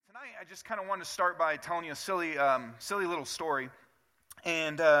I just kind of wanted to start by telling you a silly little story.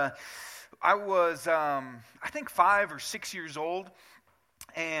 And I was, I think 5 or 6 years old,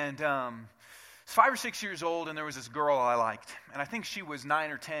 and 5 or 6 years old, and there was this girl I liked, and I think she was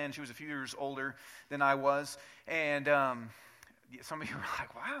 9 or 10. She was a few years older than I was, and some of you were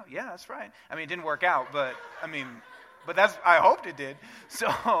like, "Wow, yeah, that's right." I mean, it didn't work out, but I hoped it did.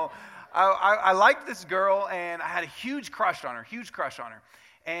 So I liked this girl, and I had a huge crush on her.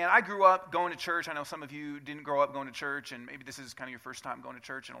 And I grew up going to church. I know some of you didn't grow up going to church, and maybe this is kind of your first time going to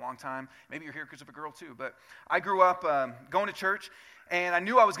church in a long time. Maybe you're here because of a girl too. But I grew up going to church, and I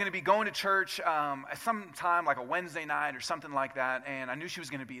knew I was going to be going to church sometime like a Wednesday night or something like that, and I knew she was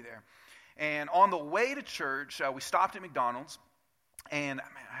going to be there. And on the way to church, we stopped at McDonald's. And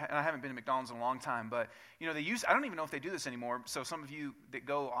I haven't been to McDonald's in a long time, but I don't even know if they do this anymore, so some of you that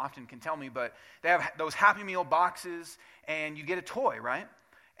go often can tell me, but they have those Happy Meal boxes, and you get a toy, right?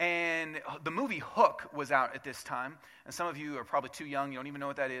 And the movie Hook was out at this time, and some of you are probably too young, you don't even know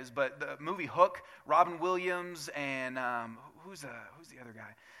what that is, but the movie Hook, Robin Williams, and who's the other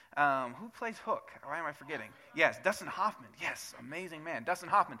guy? Who plays Hook? Why am I forgetting? Yes, Dustin Hoffman. Yes, amazing man, Dustin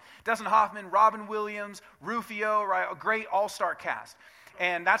Hoffman, Robin Williams, Rufio, right? A great all-star cast.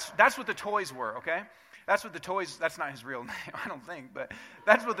 And that's what the toys were, okay? That's what the toys, that's not his real name, I don't think, but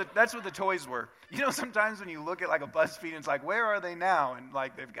that's what the toys were. Sometimes when you look at like a BuzzFeed and it's like, where are they now? And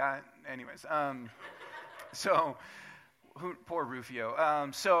like they've got, anyways. Poor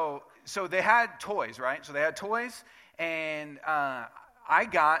Rufio. So they had toys, right? So they had toys, and I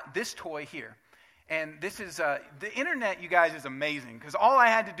got this toy here. And this is, the internet, you guys, is amazing, because all I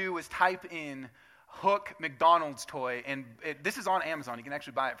had to do was type in Hook McDonald's toy, and this is on Amazon. You can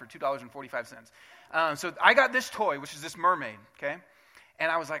actually buy it for $2.45. So I got this toy, which is this mermaid, okay?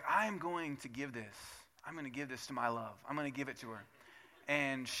 And I was like, I'm going to give this to my love. I'm going to give it to her.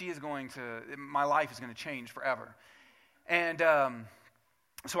 And my life is going to change forever. And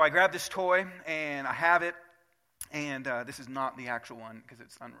so I grabbed this toy, and I have it. And this is not the actual one, because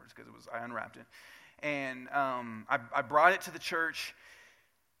I unwrapped it. And I brought it to the church,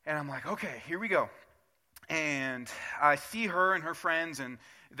 and I'm like, okay, here we go. And I see her and her friends, and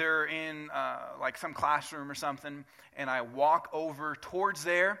they're in like some classroom or something, and I walk over towards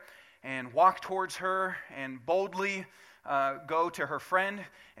there and walk towards her and boldly go to her friend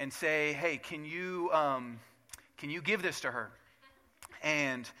and say, hey, can you give this to her?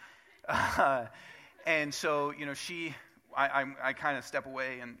 And so, I kind of step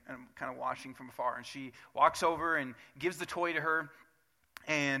away and I'm kind of watching from afar, and she walks over and gives the toy to her.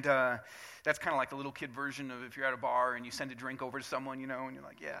 And that's kind of like the little kid version of if you're at a bar and you send a drink over to someone, and you're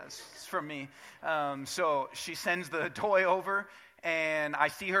like, yeah, it's from me. So she sends the toy over, and I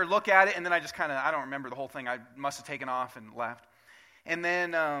see her look at it, and then I just I don't remember the whole thing. I must have taken off and left. And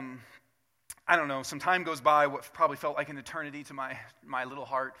then, I don't know, some time goes by, what probably felt like an eternity to my little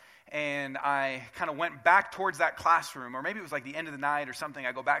heart, and I kind of went back towards that classroom, or maybe it was like the end of the night or something.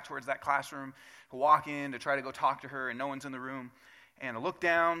 I go back towards that classroom to walk in to try to go talk to her, and no one's in the room. And I look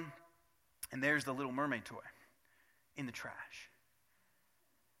down, and there's the Little Mermaid toy in the trash.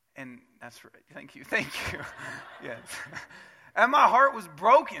 And that's right. Thank you. Yes. And my heart was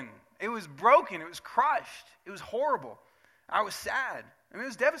broken. It was broken. It was crushed. It was horrible. I was sad. It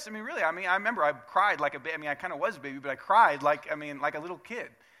was devastating. Really, I remember I cried like a baby. I kind of was a baby, but I cried like a little kid.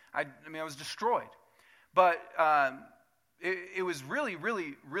 I was destroyed. But it was really,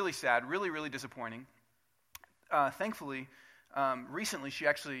 really, really sad, really, really disappointing. Thankfully, recently she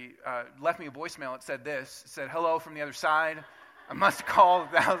actually left me a voicemail. It said this. It said, hello from the other side. I must have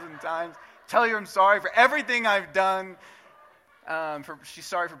called 1,000 times. Tell you I'm sorry for everything I've done. She's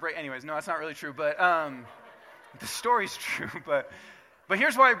sorry for anyways, no, that's not really true. But the story's true. But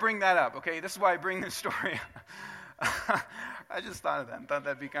here's why I bring that up, okay? This is why I bring this story up. I just thought of that and thought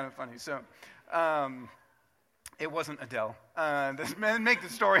that'd be kind of funny. So it wasn't Adele. This may make the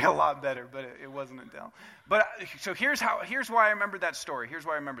story a lot better, but it wasn't Adele. But so here's why I remember that story. Here's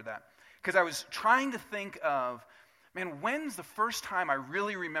why I remember that. Because I was trying to think of, when's the first time I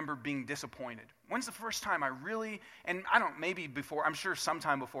really remember being disappointed? When's the first time maybe before, I'm sure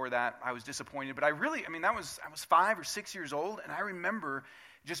sometime before that I was disappointed, but I was 5 or 6 years old, and I remember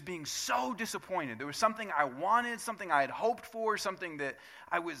just being so disappointed. There was something I wanted, something I had hoped for, something that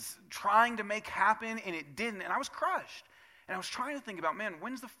I was trying to make happen, and it didn't, and I was crushed. And I was trying to think about,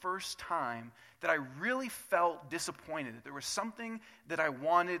 when's the first time that I really felt disappointed, that there was something that I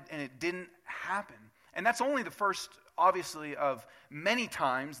wanted and it didn't happen? And that's only the first, obviously, of many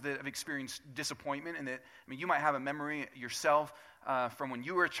times that I've experienced disappointment, and that, you might have a memory yourself from when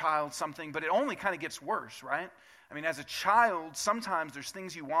you were a child, something, but it only kind of gets worse, right? I mean, as a child, sometimes there's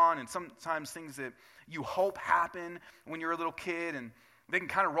things you want and sometimes things that you hope happen when you're a little kid, and they can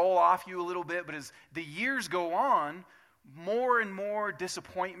kind of roll off you a little bit, but as the years go on, more and more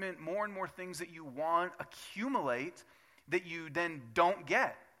disappointment, more and more things that you want accumulate that you then don't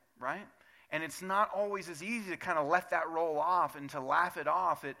get, right? And it's not always as easy to kind of let that roll off and to laugh it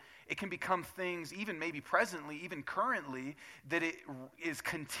off. It can become things, even maybe presently, even currently, that it is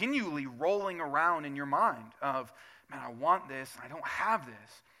continually rolling around in your mind of, man, I want this, and I don't have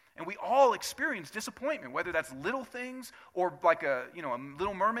this. And we all experience disappointment, whether that's little things or like a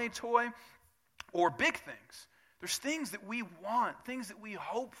Little Mermaid toy or big things. There's things that we want, things that we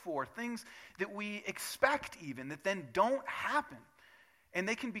hope for, things that we expect even, that then don't happen. And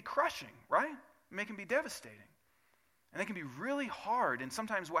they can be crushing, right? And they can be devastating. And they can be really hard. And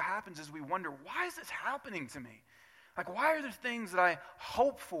sometimes what happens is we wonder, why is this happening to me? Like, why are there things that I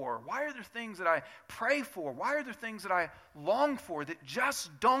hope for? Why are there things that I pray for? Why are there things that I long for that just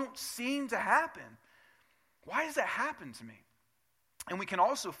don't seem to happen? Why does that happen to me? And we can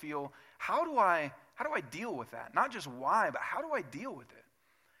also feel, how do I deal with that? Not just why, but how do I deal with it?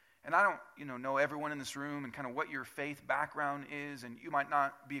 And I don't, know everyone in this room and kind of what your faith background is, and you might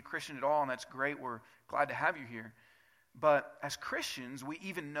not be a Christian at all, and that's great. We're glad to have you here. But as Christians, we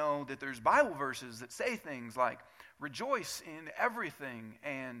even know that there's Bible verses that say things like, rejoice in everything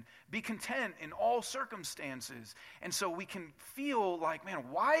and be content in all circumstances. And so we can feel like, man,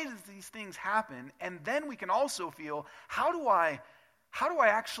 why does these things happen? And then we can also feel, how do I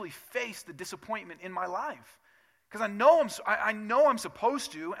actually face the disappointment in my life? Because I know I'm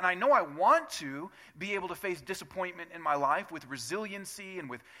supposed to, and I know I want to be able to face disappointment in my life with resiliency and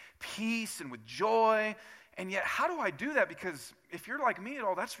with peace and with joy. And yet, how do I do that? Because if you're like me at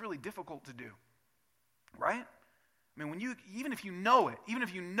all, that's really difficult to do, right? I mean, even if you know it, even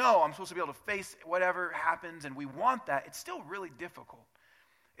if you know I'm supposed to be able to face whatever happens and we want that, it's still really difficult.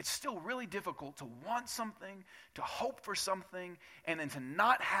 It's still really difficult to want something, to hope for something, and then to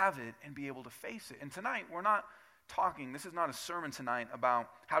not have it and be able to face it. And tonight, this is not a sermon tonight about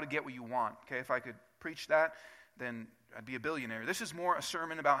how to get what you want. Okay, if I could preach that, then I'd be a billionaire. This is more a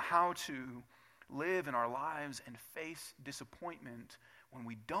sermon about how to live in our lives and face disappointment when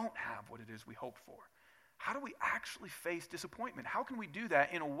we don't have what it is we hope for. How do we actually face disappointment? How can we do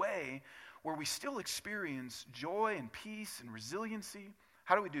that in a way where we still experience joy and peace and resiliency?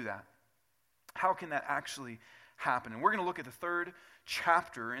 How do we do that? How can that actually happen? And we're going to look at the third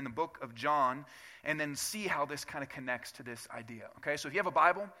chapter in the book of John and then see how this kind of connects to this idea. Okay, so if you have a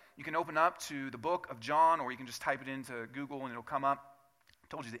Bible, you can open up to the book of John, or you can just type it into Google and it'll come up. I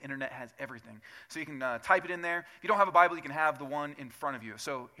told you the internet has everything. So you can type it in there. If you don't have a Bible, you can have the one in front of you.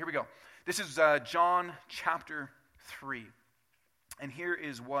 So here we go. This is John chapter 3. And here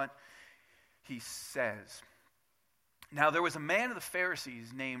is what he says. Now there was a man of the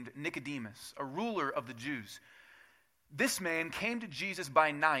Pharisees named Nicodemus, a ruler of the Jews. This man came to Jesus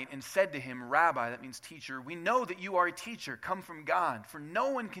by night and said to him, Rabbi, that means teacher, we know that you are a teacher, come from God, for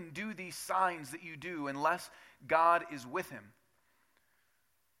no one can do these signs that you do unless God is with him.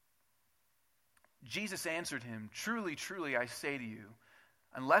 Jesus answered him, truly, truly, I say to you,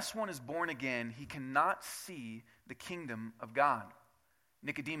 unless one is born again, he cannot see the kingdom of God.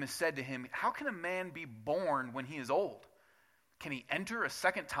 Nicodemus said to him, how can a man be born when he is old? Can he enter a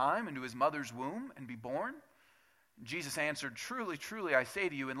second time into his mother's womb and be born? Jesus answered, truly, truly, I say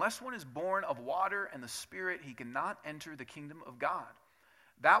to you, unless one is born of water and the Spirit, he cannot enter the kingdom of God.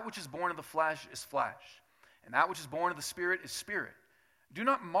 That which is born of the flesh is flesh, and that which is born of the Spirit is spirit. Do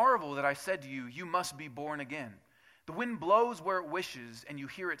not marvel that I said to you, you must be born again. The wind blows where it wishes, and you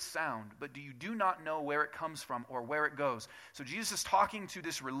hear its sound, but you do not know where it comes from or where it goes. So Jesus is talking to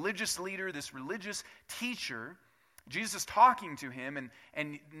this religious leader, this religious teacher. Jesus is talking to him,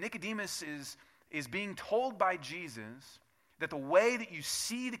 and Nicodemus is being told by Jesus that the way that you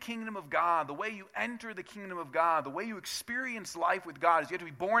see the kingdom of God, the way you enter the kingdom of God, the way you experience life with God is you have to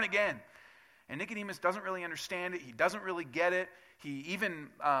be born again. And Nicodemus doesn't really understand it. He doesn't really get it. He even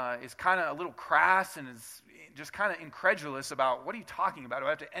is kind of a little crass and is just kind of incredulous about, what are you talking about? Do I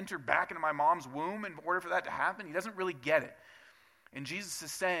have to enter back into my mom's womb in order for that to happen? He doesn't really get it. And Jesus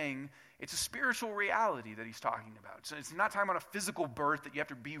is saying it's a spiritual reality that he's talking about. So it's not talking about a physical birth that you have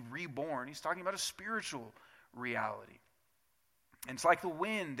to be reborn. He's talking about a spiritual reality. And it's like the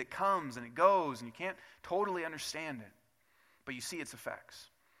wind. It comes and it goes, and you can't totally understand it. But you see its effects.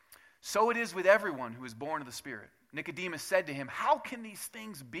 So it is with everyone who is born of the Spirit. Nicodemus said to him, how can these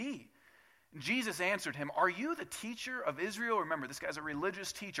things be? Jesus answered him, "Are you the teacher of Israel?" Remember, this guy's a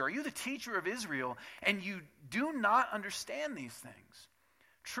religious teacher. "Are you the teacher of Israel, and you do not understand these things?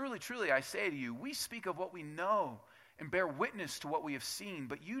 Truly, truly, I say to you, we speak of what we know and bear witness to what we have seen,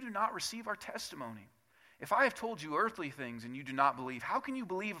 but you do not receive our testimony. If I have told you earthly things and you do not believe, how can you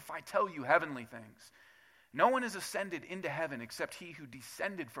believe if I tell you heavenly things? No one has ascended into heaven except he who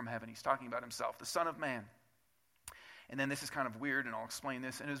descended from heaven." He's talking about himself, the Son of Man. And then this is kind of weird, and I'll explain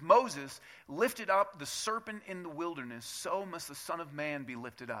this. "And as Moses lifted up the serpent in the wilderness, so must the Son of Man be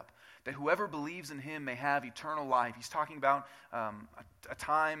lifted up, that whoever believes in him may have eternal life." He's talking about a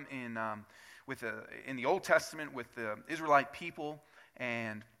time in the Old Testament with the Israelite people,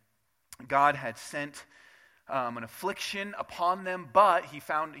 and God had sent an affliction upon them, but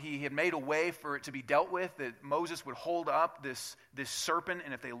he had made a way for it to be dealt with, that Moses would hold up this serpent,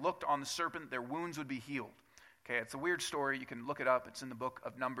 and if they looked on the serpent, their wounds would be healed. Okay, it's a weird story. You can look it up. It's in the book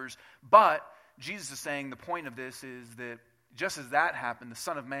of Numbers. But Jesus is saying the point of this is that just as that happened, the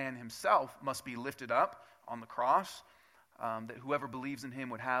Son of Man himself must be lifted up on the cross, that whoever believes in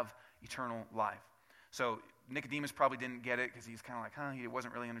him would have eternal life. So Nicodemus probably didn't get it because he's kind of like, he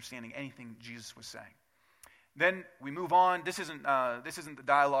wasn't really understanding anything Jesus was saying. Then we move on. This isn't the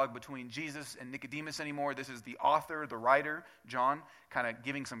dialogue between Jesus and Nicodemus anymore. This is the author, the writer, John, kind of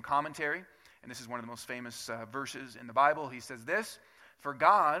giving some commentary. And this is one of the most famous verses in the Bible. He says this, "For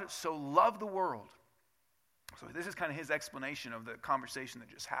God so loved the world." So this is kind of his explanation of the conversation that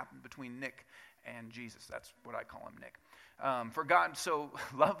just happened between Nick and Jesus. That's what I call him, Nick. "For God so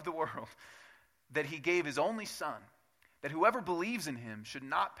loved the world that he gave his only Son, that whoever believes in him should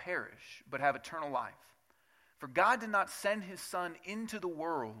not perish, but have eternal life. For God did not send his Son into the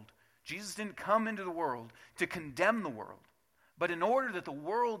world." Jesus didn't come into the world to condemn the world, but in order that the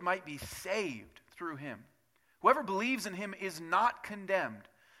world might be saved through him. Whoever believes in him is not condemned,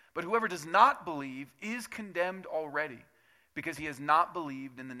 but whoever does not believe is condemned already, because he has not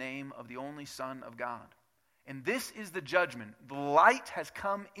believed in the name of the only Son of God. And this is the judgment. The light has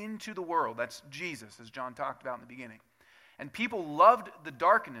come into the world. That's Jesus, as John talked about in the beginning. And people loved the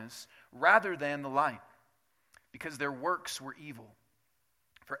darkness rather than the light, because their works were evil.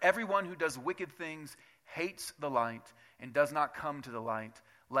 For everyone who does wicked things hates the light and does not come to the light,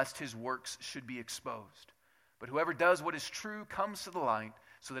 lest his works should be exposed. But whoever does what is true comes to the light,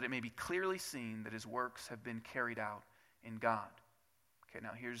 so that it may be clearly seen that his works have been carried out in God. Okay,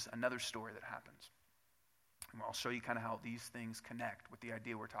 now here's another story that happens. And I'll show you kind of how these things connect with the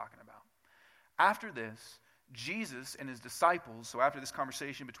idea we're talking about. After this, Jesus and his disciples, so after this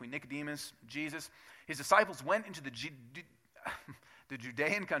conversation between Nicodemus and Jesus, his disciples went into the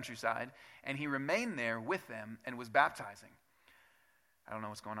Judean countryside, and he remained there with them and was baptizing. I don't know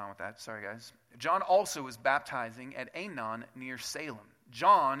what's going on with that. Sorry, guys. John also was baptizing at Aenon near Salem.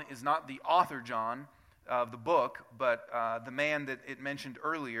 John is not the author John of the book, but the man that it mentioned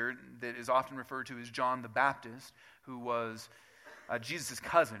earlier that is often referred to as John the Baptist, who was Jesus'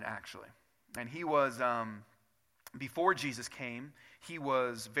 cousin, actually. And he was, before Jesus came, he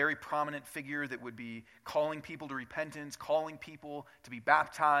was a very prominent figure that would be calling people to repentance, calling people to be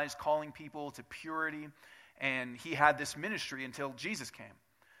baptized, calling people to purity. And he had this ministry until Jesus came.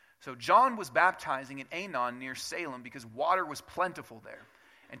 So John was baptizing at Aenon near Salem because water was plentiful there.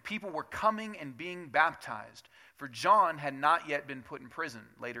 And people were coming and being baptized. For John had not yet been put in prison.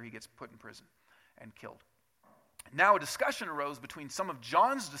 Later he gets put in prison and killed. Now a discussion arose between some of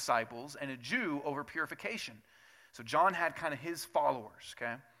John's disciples and a Jew over purification. So John had kind of his followers,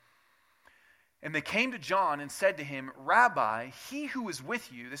 okay? And they came to John and said to him, "Rabbi, he who is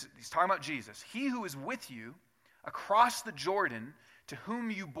with you," he's talking about Jesus, "he who is with you across the Jordan, to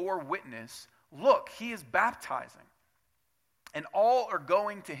whom you bore witness, look, he is baptizing, and all are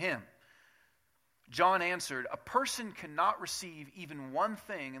going to him." John answered, "A person cannot receive even one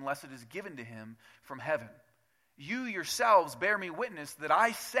thing unless it is given to him from heaven. You yourselves bear me witness that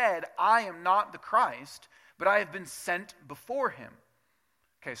I said I am not the Christ, but I have been sent before him."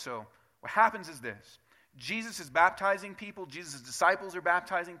 Okay, so what happens is this. Jesus is baptizing people. Jesus' disciples are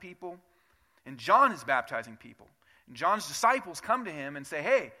baptizing people. And John is baptizing people. And John's disciples come to him and say,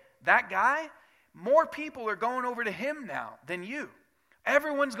 "Hey, that guy, more people are going over to him now than you.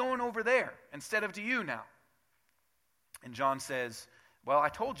 Everyone's going over there instead of to you now." And John says, "Well, I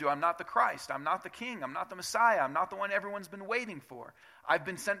told you I'm not the Christ. I'm not the King. I'm not the Messiah. I'm not the one everyone's been waiting for. I've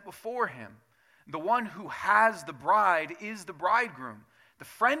been sent before him. The one who has the bride is the bridegroom. The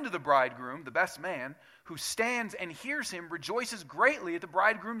friend of the bridegroom, the best man, who stands and hears him rejoices greatly at the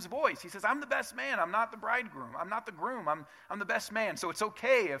bridegroom's voice." He says, "I'm the best man. I'm not the bridegroom. I'm not the groom. I'm the best man. So it's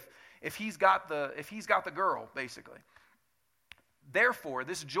okay if he's got the girl," basically. Therefore,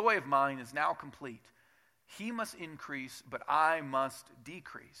 this joy of mine is now complete. He must increase, but I must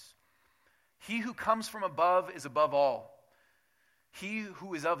decrease. He who comes from above is above all. He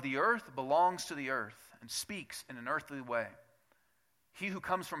who is of the earth belongs to the earth and speaks in an earthly way. He who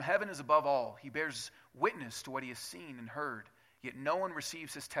comes from heaven is above all. He bears witness to what he has seen and heard, yet no one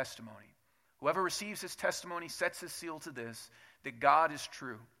receives his testimony. Whoever receives his testimony sets his seal to this, that God is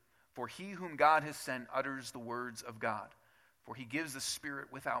true. For he whom God has sent utters the words of God. For he gives the Spirit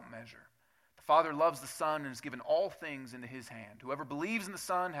without measure. The Father loves the Son and has given all things into his hand. Whoever believes in the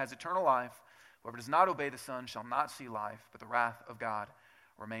Son has eternal life. Whoever does not obey the Son shall not see life, but the wrath of God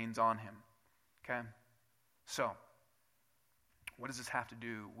remains on him. Okay? So, what does this have to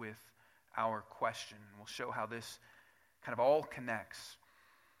do with our question? We'll show how this kind of all connects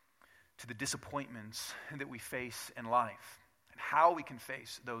to the disappointments that we face in life and how we can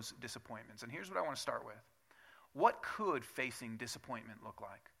face those disappointments. And here's what I want to start with. What could facing disappointment look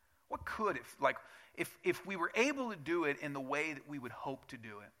like? What could it, like, if we were able to do it in the way that we would hope to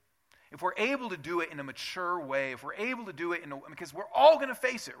do it? If we're able to do it in a mature way, if we're able to do it because we're all going to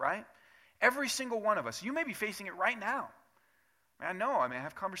face it, right? Every single one of us. You may be facing it right now. I know, I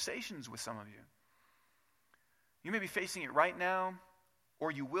have conversations with some of you. You may be facing it right now,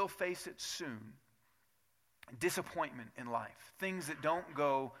 or you will face it soon. Disappointment in life. Things that don't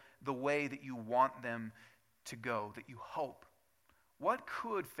go the way that you want them to go, that you hope. What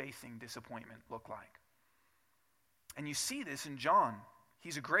could facing disappointment look like? And you see this in John.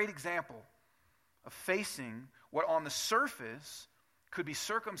 He's a great example of facing what on the surface could be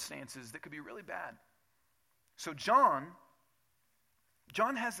circumstances that could be really bad. So John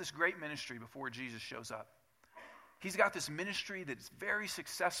has this great ministry before Jesus shows up. He's got this ministry that's very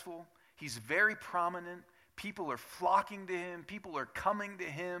successful. He's very prominent. People are flocking to him. People are coming to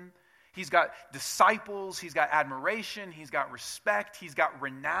him. He's got disciples. He's got admiration. He's got respect. He's got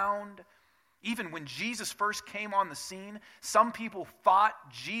renown. Even when Jesus first came on the scene, some people thought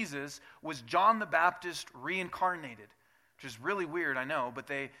Jesus was John the Baptist reincarnated, which is really weird, I know,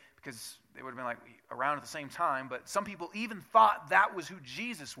 because they would have been like around at the same time, but some people even thought that was who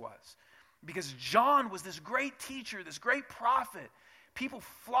Jesus was. Because John was this great teacher, this great prophet. People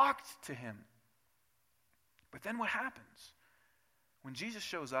flocked to him. But then what happens? When Jesus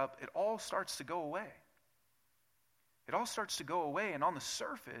shows up, it all starts to go away. It all starts to go away, and on the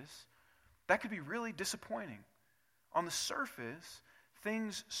surface, that could be really disappointing. On the surface,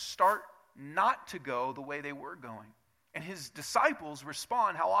 things start not to go the way they were going. And his disciples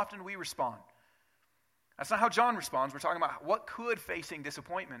respond how often we respond. That's not how John responds. We're talking about what could facing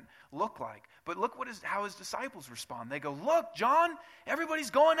disappointment look like. But look how his disciples respond. They go, look, John, everybody's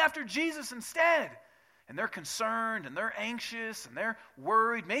going after Jesus instead. And they're concerned, and they're anxious, and they're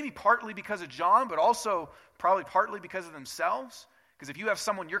worried, maybe partly because of John, but also probably partly because of themselves. Because if you have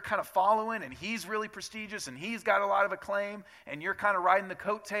someone you're kind of following, and he's really prestigious, and he's got a lot of acclaim, and you're kind of riding the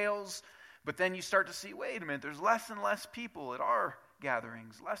coattails, but then you start to see, wait a minute, there's less and less people at our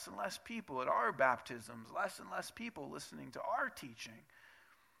gatherings, less and less people at our baptisms, less and less people listening to our teaching.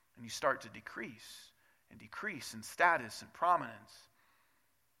 And you start to decrease in status and prominence.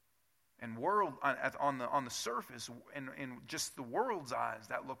 And on the surface, in just the world's eyes,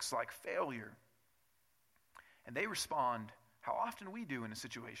 that looks like failure. And they respond how often we do in a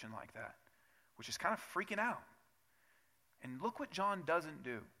situation like that, which is kind of freaking out. And look what John doesn't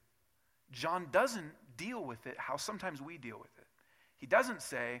do. John doesn't deal with it how sometimes we deal with it. He doesn't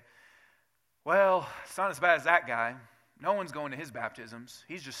say, well, it's not as bad as that guy. No one's going to his baptisms.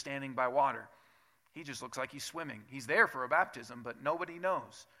 He's just standing by water. He just looks like he's swimming. He's there for a baptism, but nobody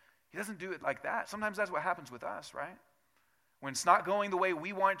knows. He doesn't do it like that. Sometimes that's what happens with us, right? When it's not going the way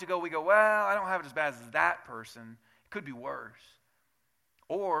we want it to go, we go, well, I don't have it as bad as that person. It could be worse.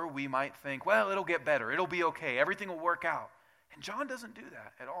 Or we might think, well, it'll get better. It'll be okay. Everything will work out. And John doesn't do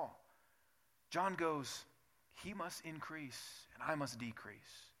that at all. John goes, he must increase and I must decrease.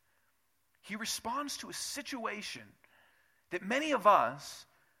 He responds to a situation that many of us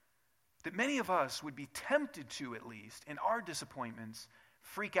would be tempted to, at least, in our disappointments,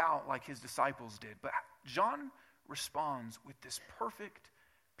 freak out like his disciples did. But John responds with this perfect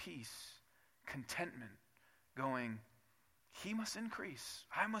peace, contentment, going, he must increase,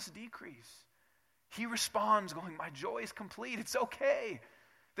 I must decrease. He responds going, my joy is complete, it's okay.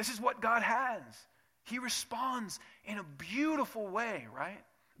 This is what God has. He responds in a beautiful way, right?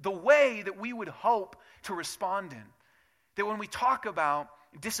 The way that we would hope to respond in. That when we talk about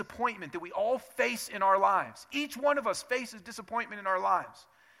disappointment that we all face in our lives, each one of us faces disappointment in our lives.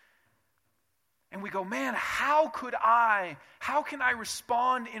 And we go, man, how can I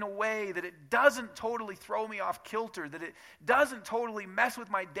respond in a way that it doesn't totally throw me off kilter, that it doesn't totally mess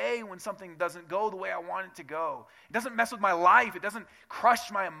with my day when something doesn't go the way I want it to go. It doesn't mess with my life. It doesn't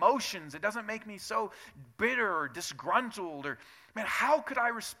crush my emotions. It doesn't make me so bitter or disgruntled. Or, man, how could I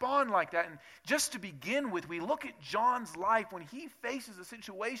respond like that? And just to begin with, we look at John's life when he faces a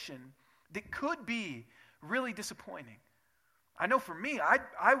situation that could be really disappointing. I know for me,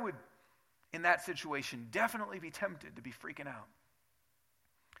 I would, in that situation, definitely be tempted to be freaking out.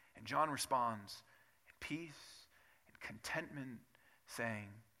 And John responds in peace and contentment, saying,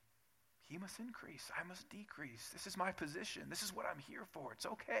 he must increase, I must decrease. This is my position. This is what I'm here for. It's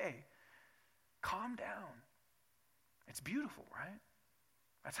okay. Calm down. It's beautiful, right?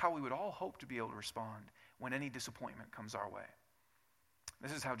 That's how we would all hope to be able to respond when any disappointment comes our way.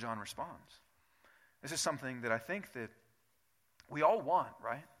 This is how John responds. This is something that I think that we all want,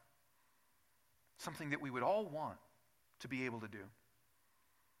 right? Something that we would all want to be able to do.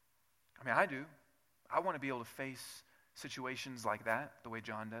 I mean, I do. I want to be able to face situations like that the way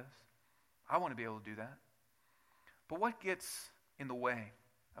John does. I want to be able to do that. But what gets in the way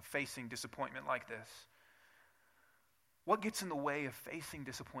of facing disappointment like this? What gets in the way of facing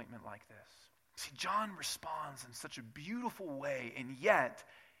disappointment like this? See, John responds in such a beautiful way, and yet,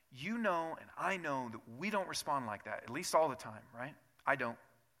 you know and I know that we don't respond like that, at least all the time, right? I don't.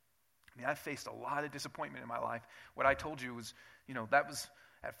 I mean, I've faced a lot of disappointment in my life. What I told you was, that was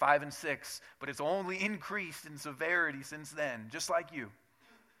at 5 and 6, but it's only increased in severity since then, just like you.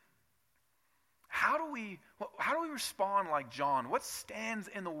 How do we respond like John? What stands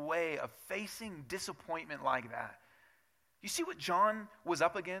in the way of facing disappointment like that? You see what John was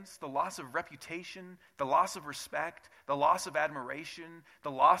up against? The loss of reputation, the loss of respect, the loss of admiration,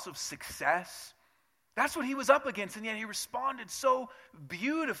 the loss of success. That's what he was up against, and yet he responded so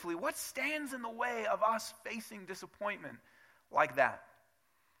beautifully. What stands in the way of us facing disappointment like that?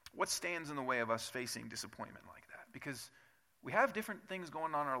 What stands in the way of us facing disappointment like that? Because we have different things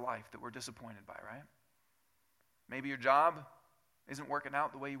going on in our life that we're disappointed by, right? Maybe your job isn't working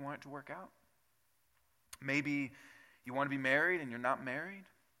out the way you want it to work out. Maybe you want to be married and you're not married.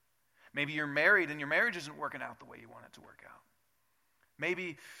 Maybe you're married and your marriage isn't working out the way you want it to work out.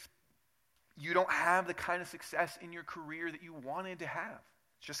 Maybe you don't have the kind of success in your career that you wanted to have.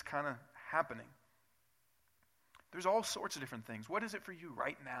 It's just kind of happening. There's all sorts of different things. What is it for you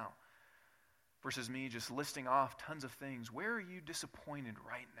right now? Versus me just listing off tons of things. Where are you disappointed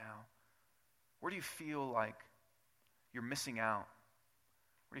right now? Where do you feel like you're missing out?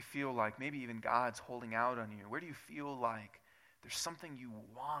 Where do you feel like maybe even God's holding out on you? Where do you feel like there's something you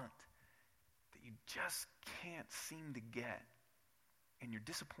want that you just can't seem to get? And you're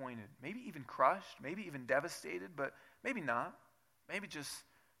disappointed, maybe even crushed, maybe even devastated, but maybe not. Maybe just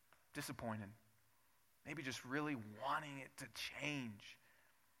disappointed. Maybe just really wanting it to change.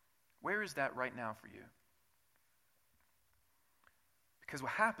 Where is that right now for you? Because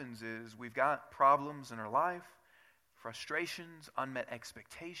what happens is we've got problems in our life, frustrations, unmet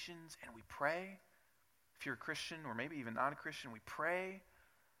expectations, and we pray. If you're a Christian or maybe even not a Christian, we pray.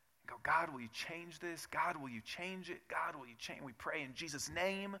 Go, God, will you change this? God, will you change it? God, will you change? We pray in Jesus'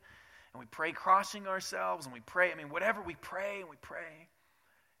 name, and we pray crossing ourselves, and we pray, whatever we pray, and we pray.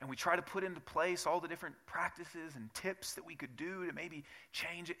 And we try to put into place all the different practices and tips that we could do to maybe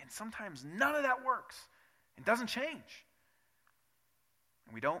change it, and sometimes none of that works. It doesn't change.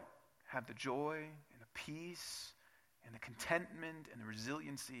 And we don't have the joy and the peace and the contentment and the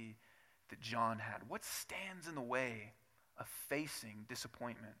resiliency that John had. What stands in the way of facing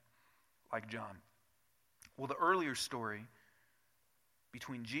disappointment like John? Well, the earlier story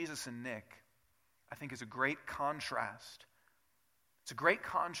between Jesus and Nick, I think, is a great contrast. It's a great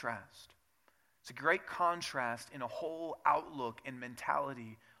contrast. It's a great contrast in a whole outlook and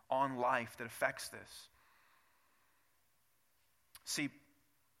mentality on life that affects this. See,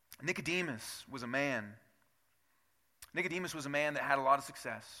 Nicodemus was a man that had a lot of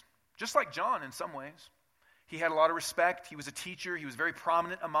success, just like John in some ways. He had a lot of respect. He was a teacher. He was very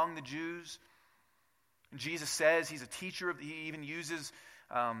prominent among the Jews. And Jesus says he's a teacher. He even uses,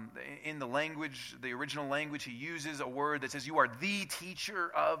 in the language, the original language, he uses a word that says, you are the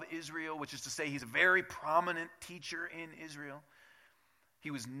teacher of Israel, which is to say he's a very prominent teacher in Israel.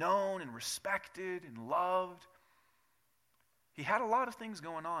 He was known and respected and loved. He had a lot of things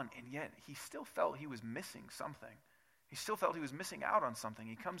going on, and yet he still felt he was missing something. He still felt he was missing out on something.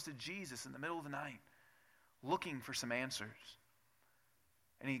 He comes to Jesus in the middle of the night, looking for some answers.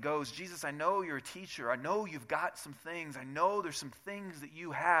 And he goes, Jesus, I know you're a teacher. I know you've got some things. I know there's some things that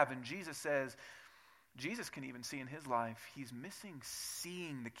you have. And Jesus says, Jesus can even see in his life, he's missing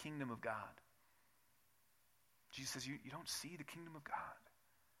seeing the kingdom of God. Jesus says, you don't see the kingdom of God.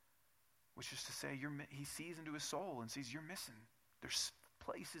 Which is to say, he sees into his soul and sees you're missing. There's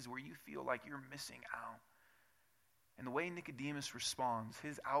places where you feel like you're missing out. And the way Nicodemus responds,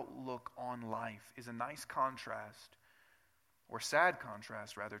 his outlook on life, is a nice contrast, or sad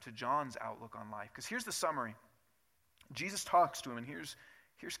contrast rather, to John's outlook on life. Because here's the summary. Jesus talks to him, and here's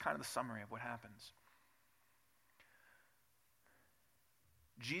kind of the summary of what happens.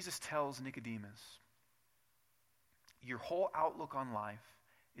 Jesus tells Nicodemus, your whole outlook on life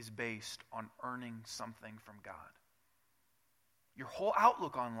is based on earning something from God. Your whole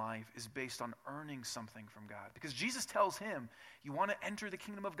outlook on life is based on earning something from God. Because Jesus tells him, you want to enter the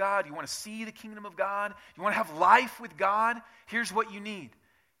kingdom of God, you want to see the kingdom of God, you want to have life with God, here's what you need.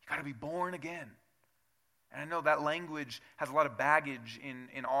 You got to be born again. And I know that language has a lot of baggage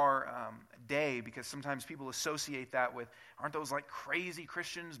in our day, because sometimes people associate that with, aren't those like crazy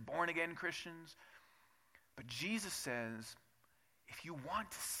Christians, born again Christians? But Jesus says, if you want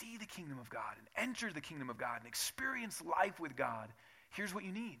to see the kingdom of God and enter the kingdom of God and experience life with God, here's what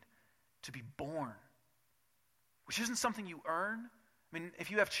you need: to be born. Which isn't something you earn. I mean, if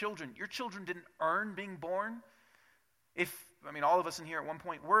you have children, your children didn't earn being born. All of us in here at one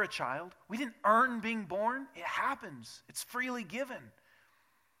point were a child. We didn't earn being born. It happens. It's freely given.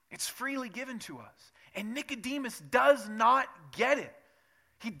 It's freely given to us. And Nicodemus does not get it.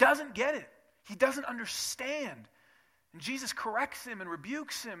 He doesn't get it. He doesn't understand. And Jesus corrects him and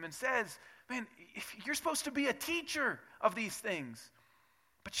rebukes him and says, man, if you're supposed to be a teacher of these things,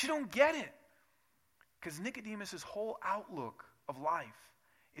 but you don't get it. Because Nicodemus' whole outlook of life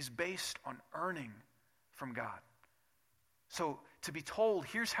is based on earning from God. So to be told,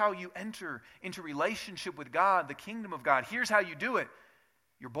 here's how you enter into relationship with God, the kingdom of God, here's how you do it: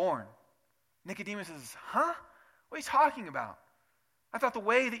 you're born. Nicodemus says, huh? What are you talking about? I thought the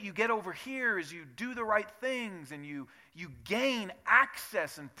way that you get over here is you do the right things and you gain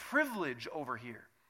access and privilege over here.